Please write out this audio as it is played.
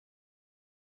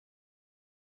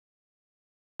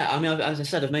I mean, as I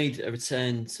said, I've made a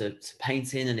return to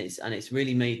painting, and it's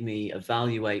really made me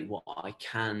evaluate what I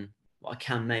can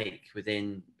make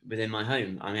within my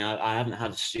home. I mean, I haven't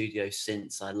had a studio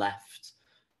since I left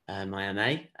my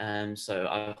MA,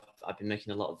 so I've been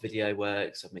making a lot of video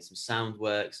works. I've made some sound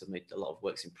works. I've made a lot of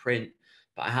works in print,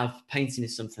 but I have painting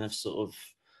is something I've sort of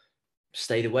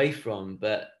stayed away from.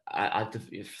 But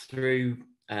through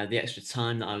the extra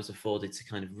time that I was afforded to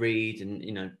kind of read, and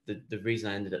the reason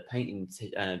I ended up painting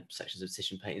sections of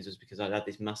Titian paintings was because I had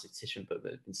this massive Titian book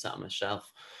that had been sat on my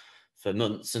shelf for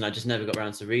months, and I just never got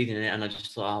around to reading it. And I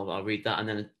just thought, I'll read that. And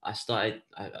then I started.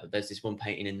 There's this one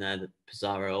painting in there, the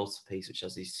Pizarro altarpiece, which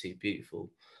has these two beautiful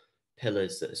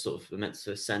pillars that are sort of meant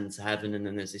to ascend to heaven, and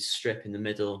then there's this strip in the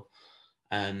middle,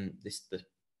 the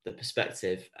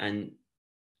perspective. And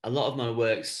a lot of my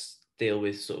works deal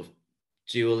with sort of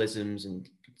dualisms and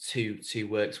two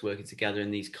works working together,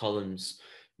 and these columns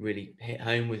really hit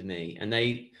home with me. And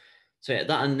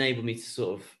that enabled me to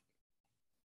sort of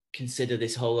consider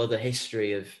this whole other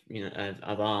history of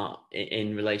art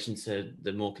in relation to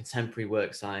the more contemporary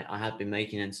works I had been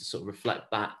making, and to sort of reflect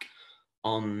back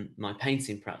on my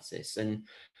painting practice. And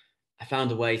I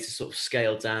found a way to sort of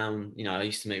scale down. I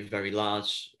used to make very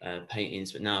large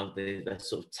paintings, but now they're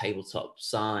sort of tabletop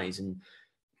size, and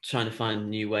trying to find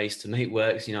new ways to make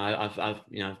works. I've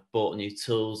bought new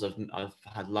tools. I've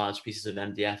had large pieces of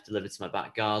MDF delivered to my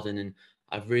back garden, and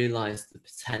I've realised the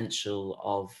potential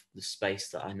of the space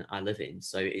that I live in.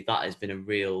 So that has been a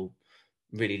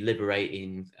really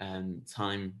liberating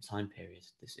time period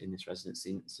in this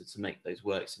residency, to make those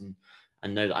works,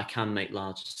 and know that I can make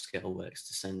larger scale works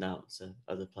to send out to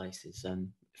other places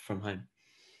from home.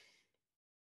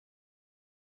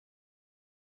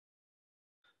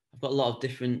 I've got a lot of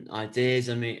different ideas.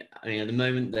 I mean, at the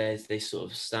moment they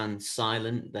sort of stand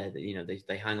silent.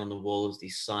 They hang on the walls,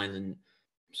 these silent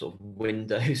sort of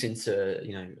windows into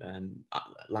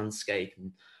landscape.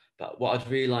 But what I'd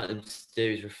really like them to do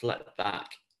is reflect back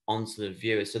onto the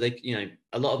viewer. So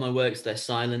a lot of my works, they're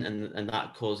silent, and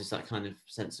that causes that kind of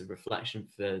sense of reflection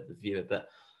for the viewer. But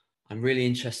I'm really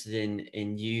interested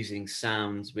in using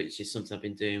sounds, which is something I've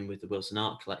been doing with the Wilson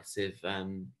Art Collective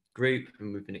group,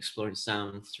 and we've been exploring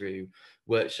sound through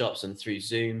workshops and through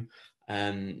Zoom,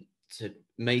 to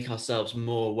make ourselves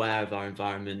more aware of our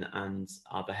environment and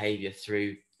our behaviour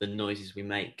through the noises we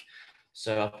make.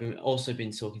 So I've also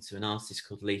been talking to an artist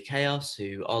called Lee Chaos,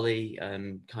 who Ollie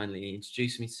kindly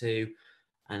introduced me to,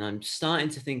 and I'm starting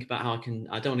to think about how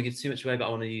I don't want to give too much away, but I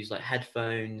want to use like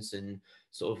headphones and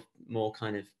sort of more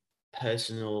kind of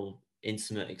personal,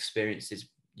 intimate experiences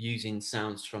using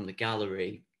sounds from the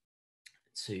gallery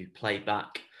to play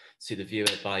back to the viewer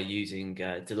by using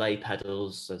delay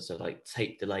pedals, so like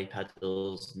tape delay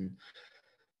pedals. And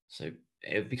so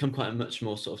it would become quite a much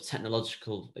more sort of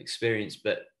technological experience,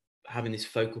 but having this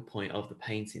focal point of the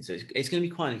painting. So it's going to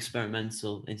be quite an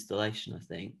experimental installation, I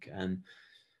think,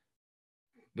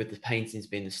 with the paintings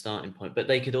being the starting point, but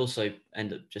they could also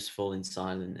end up just falling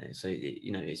silent. So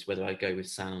it's whether I go with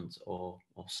sound or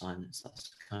silence.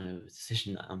 That's kind of a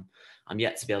decision that I'm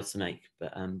yet to be able to make,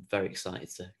 but I'm very excited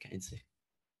to get into.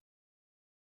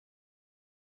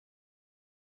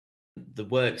 The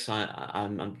works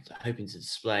I'm hoping to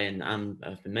display and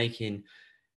I've been making,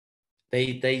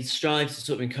 they strive to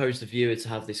sort of encourage the viewer to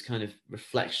have this kind of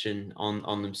reflection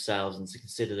on themselves, and to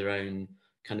consider their own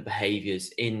kind of behaviours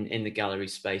in the gallery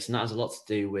space. And that has a lot to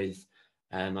do with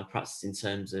my practice in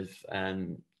terms of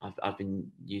I've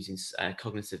been using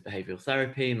cognitive behavioural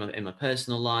therapy in my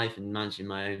personal life, and managing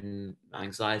my own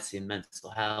anxiety and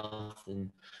mental health. And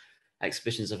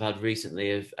exhibitions I've had recently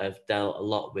have dealt a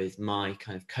lot with my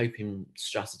kind of coping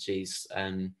strategies,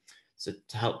 so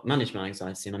to help manage my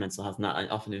anxiety and my mental health. And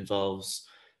that often involves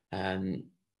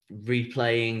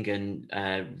replaying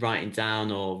and writing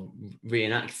down or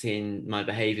reenacting my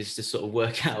behaviours to sort of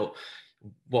work out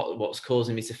what's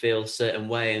causing me to feel a certain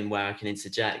way and where I can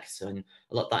interject. And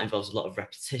a lot that involves a lot of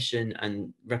repetition,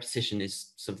 and repetition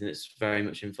is something that's very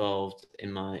much involved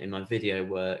in my video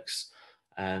works.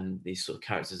 These sort of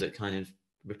characters that kind of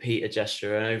repeat a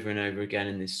gesture over and over again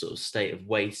in this sort of state of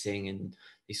waiting, and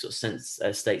these sort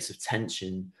of states of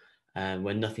tension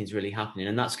when nothing's really happening.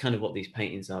 And that's kind of what these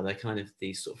paintings are. They're kind of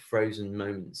these sort of frozen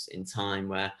moments in time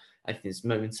where everything's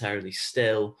momentarily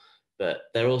still, but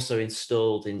they're also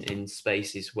installed in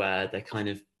spaces where they're kind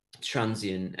of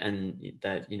transient, and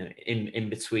they're in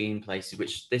between places,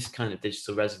 which this kind of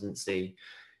digital residency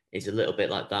is a little bit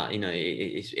like that.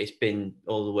 It's been,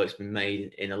 all the work's been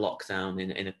made in a lockdown,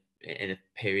 in a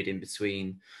period in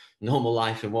between normal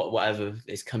life and whatever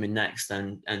is coming next,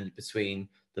 and between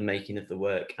the making of the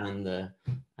work and the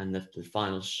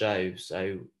final show.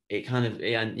 So it kind of,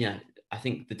 and yeah, I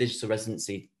think the digital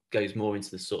residency goes more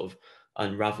into the sort of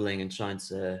unraveling and trying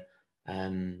to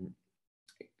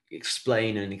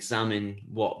explain and examine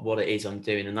what it is I'm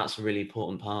doing, and that's a really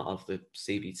important part of the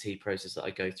CBT process that I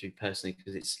go through personally,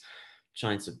 because it's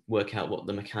trying to work out what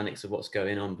the mechanics of what's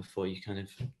going on before you kind of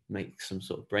make some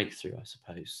sort of breakthrough, I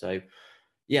suppose. So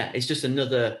yeah, it's just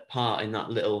another part in that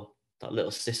little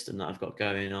system that I've got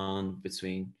going on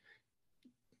between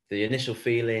the initial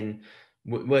feeling,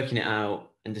 working it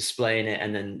out and displaying it,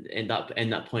 and then in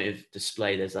that point of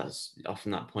display, there's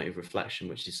often that point of reflection,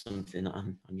 which is something that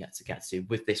I'm yet to get to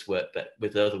with this work, but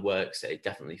with other works, it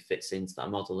definitely fits into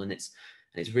that model, and it's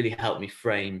really helped me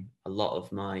frame a lot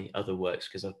of my other works,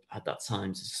 because I've had that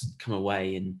time to come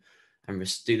away and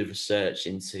do the research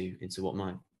into what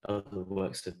my other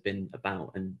works have been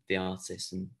about and the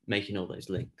artists, and making all those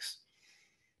links.